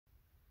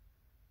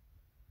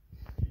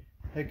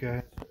Hey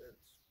guys,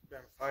 it's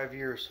been 5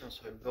 years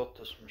since I built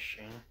this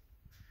machine.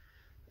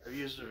 I've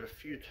used it a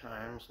few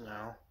times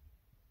now,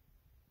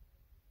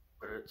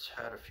 but it's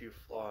had a few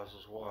flaws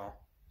as well,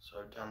 so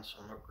I've done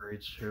some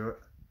upgrades to it.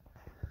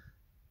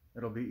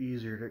 It'll be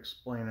easier to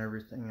explain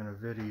everything in a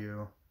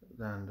video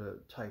than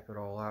to type it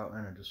all out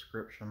in a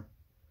description.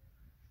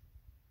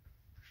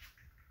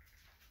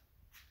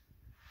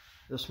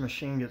 This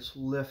machine gets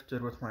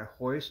lifted with my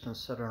hoist and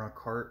set on a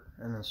cart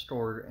and then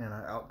stored in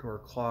an outdoor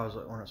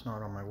closet when it's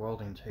not on my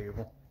welding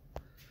table.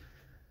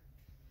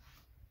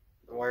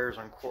 The wires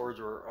and cords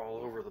were all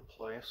over the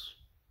place,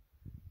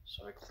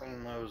 so I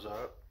cleaned those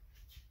up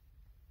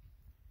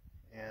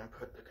and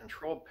put the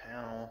control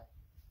panel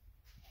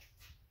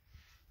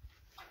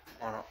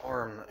on an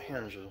arm that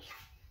hinges.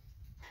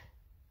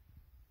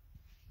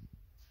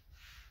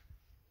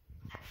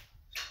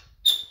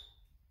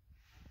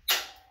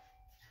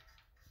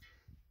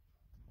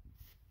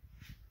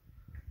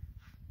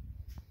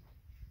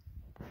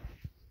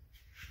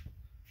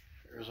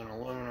 There's an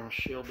aluminum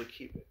shield to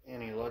keep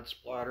any lead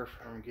splatter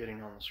from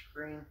getting on the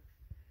screen.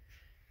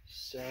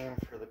 Same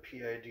for the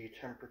PID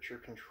temperature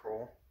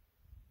control.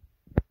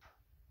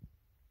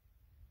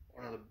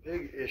 One of the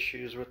big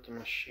issues with the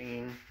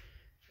machine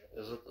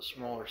is that the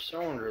smaller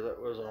cylinder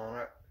that was on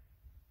it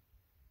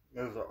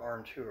moved the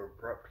arm too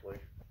abruptly.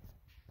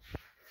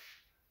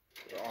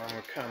 The arm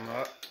would come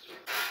up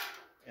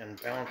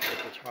and bounce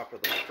at the top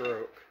of the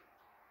stroke.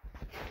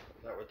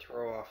 That would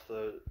throw off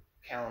the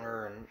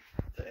counter, and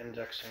the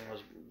indexing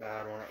was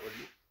bad when it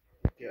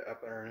would get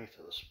up underneath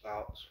of the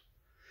spouts.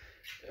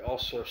 It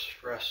also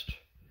stressed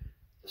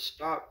the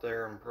stop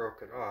there and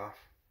broke it off.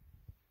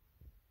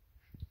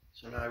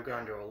 So now I've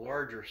gone to a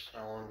larger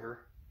cylinder,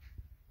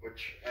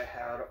 which I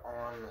had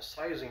on the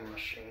sizing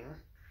machine.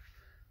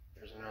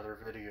 There's another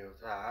video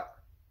of that.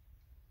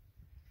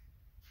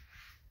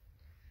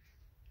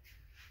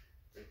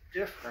 The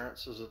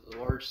difference is that the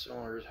large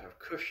cylinders have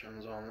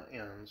cushions on the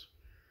ends,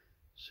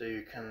 so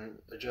you can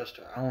adjust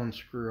an Allen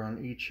screw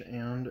on each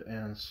end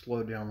and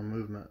slow down the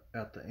movement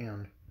at the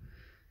end.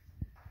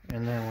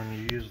 And then when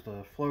you use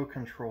the flow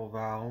control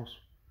valves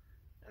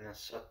and then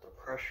set the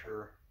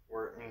pressure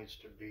where it needs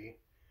to be,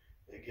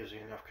 it gives you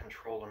enough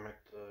control to make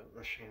the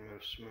machine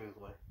move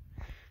smoothly.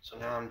 So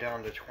now I'm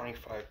down to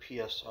 25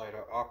 psi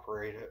to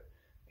operate it,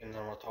 and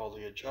then with all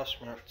the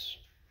adjustments,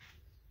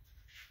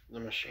 the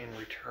machine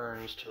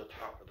returns to the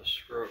top of the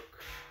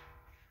stroke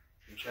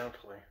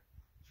gently.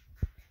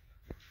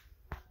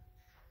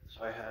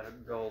 So I had to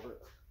build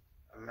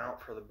a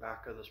mount for the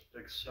back of this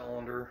big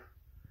cylinder,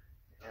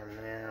 and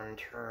then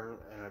turn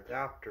an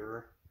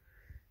adapter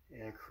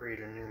and create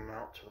a new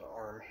mount to the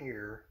arm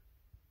here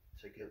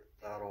to get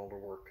that all to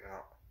work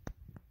out.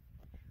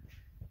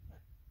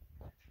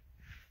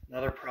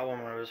 Another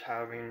problem I was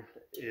having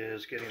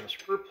is getting the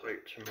sprue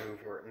plate to move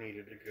where it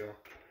needed to go.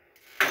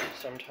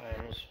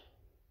 Sometimes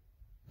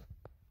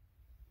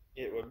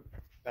it would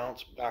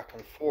bounce back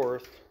and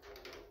forth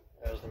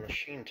as the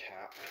machine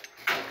tapped.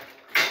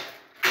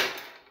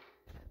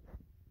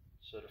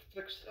 So to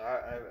fix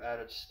that, I've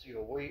added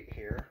steel weight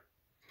here,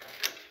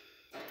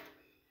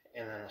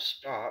 and then a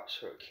stop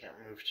so it can't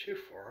move too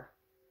far.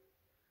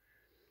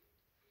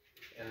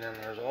 And then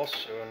there's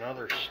also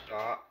another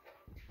stop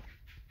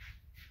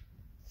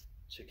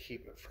to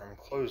keep it from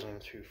closing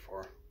too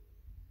far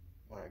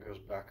when it goes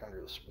back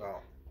under the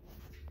spout.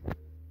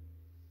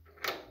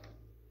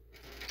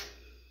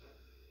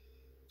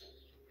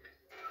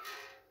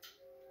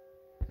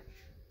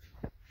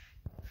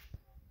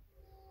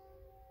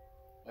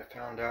 I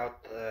found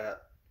out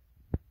that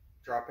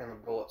dropping the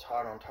bullets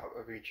hot on top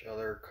of each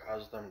other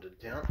caused them to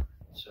dent.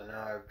 So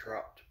now I've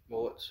dropped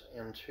bullets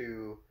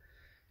into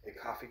a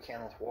coffee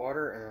can with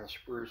water, and then the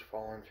sprues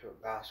fall into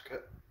a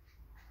basket.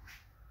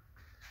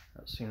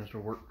 That seems to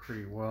work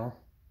pretty well.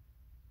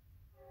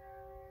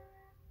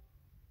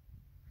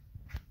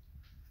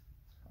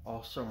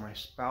 Also, my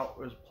spout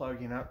was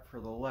plugging up for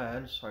the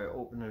lead, so I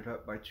opened it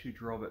up by 2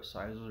 drill bit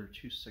sizes, or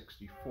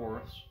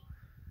 2/64.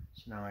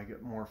 So now I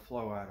get more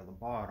flow out of the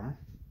bottom.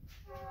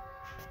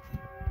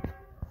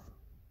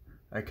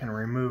 I can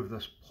remove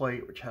this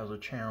plate, which has a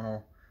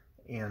channel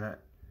in it,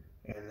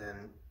 and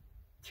then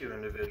 2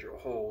 individual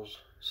holes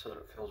so that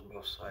it fills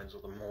both sides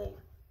of the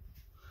mold.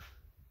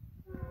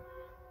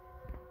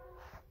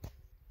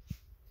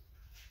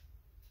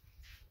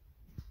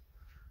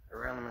 I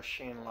ran the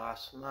machine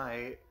last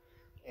night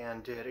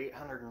and did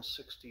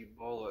 860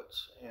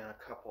 bullets in a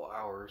couple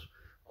hours,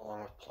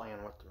 along with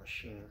playing with the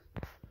machine.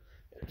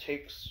 It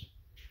takes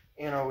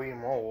NOE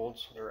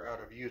molds. They're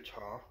out of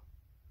Utah.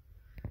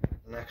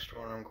 The next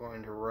one I'm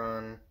going to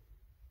run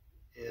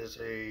is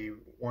a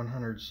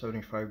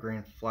 175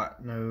 grain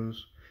flat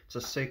nose. It's a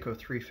Seiko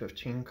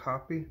 315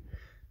 copy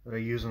that I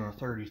use in the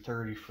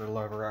 30-30 for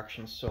lever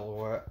action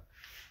silhouette.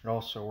 It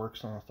also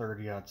works on the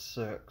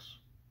 30-06.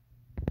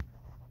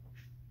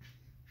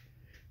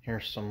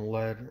 Here's some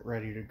lead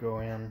ready to go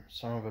in.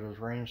 Some of it is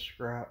range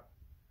scrap,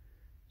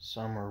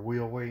 some are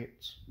wheel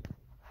weights.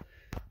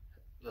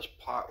 This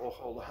pot will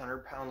hold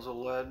 100 pounds of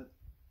lead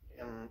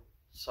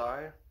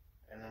inside,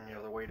 and then you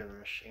have the weight of the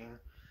machine.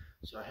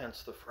 So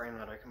hence the frame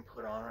that I can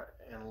put on it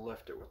and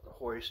lift it with the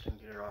hoist and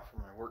get it off of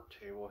my work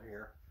table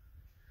here.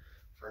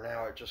 For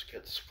now it just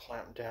gets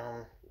clamped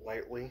down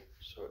lightly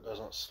so it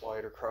doesn't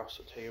slide across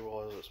the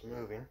table as it's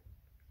moving.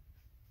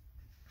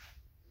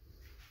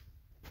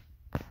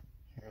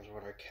 Here's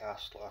what I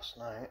cast last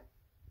night.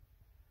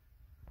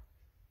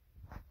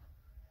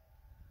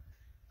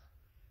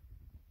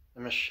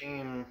 The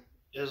machine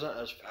isn't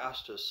as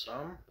fast as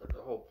some, but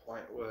the whole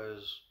point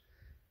was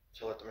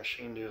to let the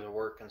machine do the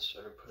work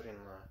instead of putting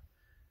the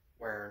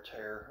wear and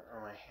tear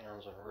on my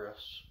hands and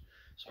wrists.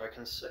 So I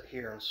can sit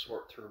here and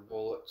sort through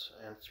bullets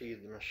and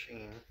feed the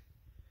machine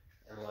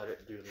and let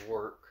it do the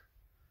work.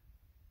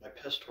 My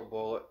pistol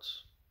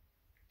bullets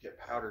get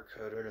powder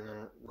coated and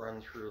then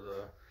run through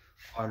the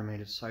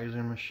automated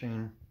sizing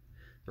machine.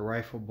 The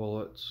rifle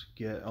bullets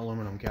get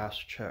aluminum gas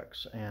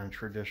checks and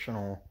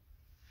traditional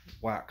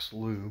wax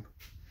lube.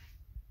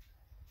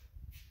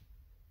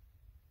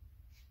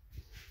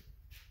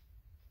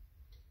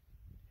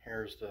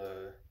 Here's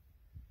the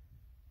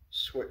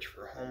switch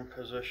for home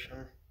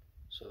position.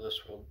 So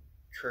this will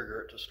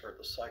trigger it to start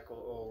the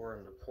cycle over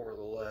and to pour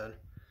the lead.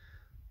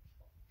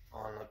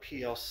 On the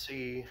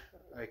PLC,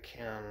 I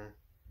can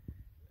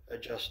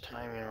adjust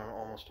timing on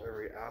almost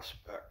every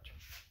aspect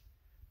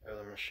of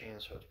the machine,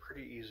 so it's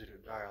pretty easy to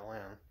dial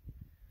in.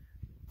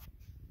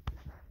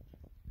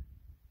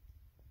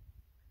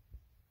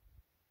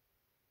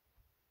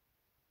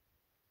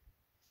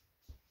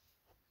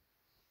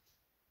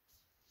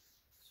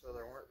 So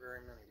there weren't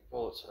very many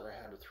bullets that I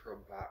had to throw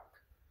back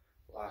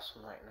last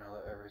night now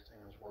that everything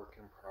is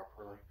working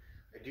properly.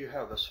 I do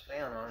have this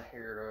fan on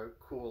here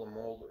to cool the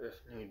mold if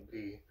need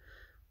be,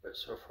 but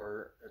so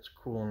far it's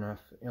cool enough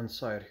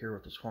inside here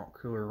with the swamp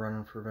cooler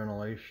running for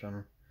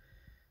ventilation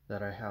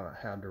that I haven't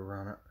had to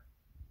run it.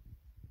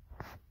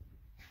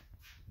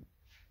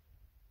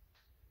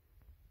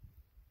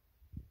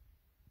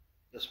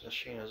 This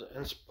machine is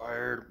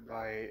inspired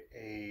by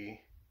I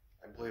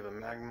believe a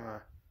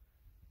Magma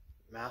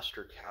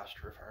Master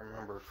Caster, if I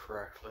remember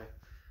correctly,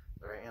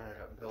 but I ended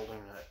up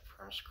building it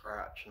from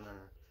scratch and then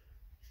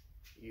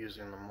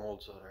using the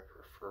molds that I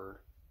preferred.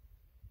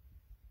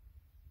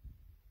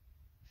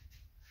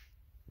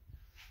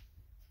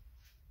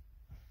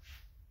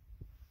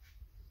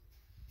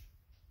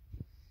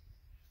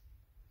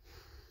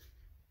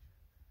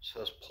 So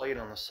this plate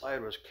on the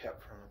side was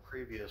kept from the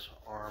previous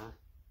arm,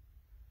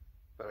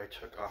 but I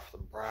took off the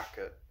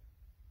bracket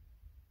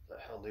that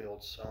held the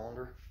old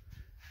cylinder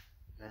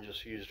and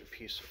just used a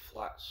piece of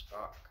flat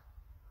stock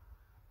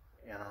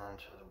and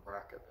onto the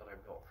bracket that I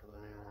built for the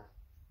new one.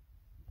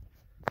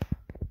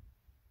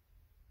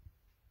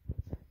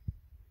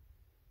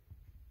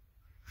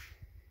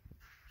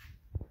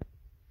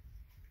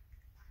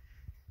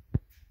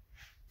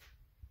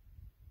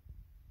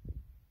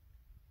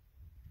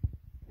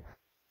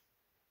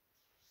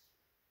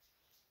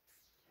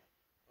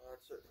 Well,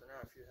 that's it for now.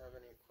 If you have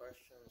any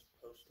questions,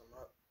 post them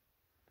up.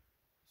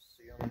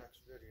 See you on the next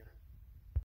video.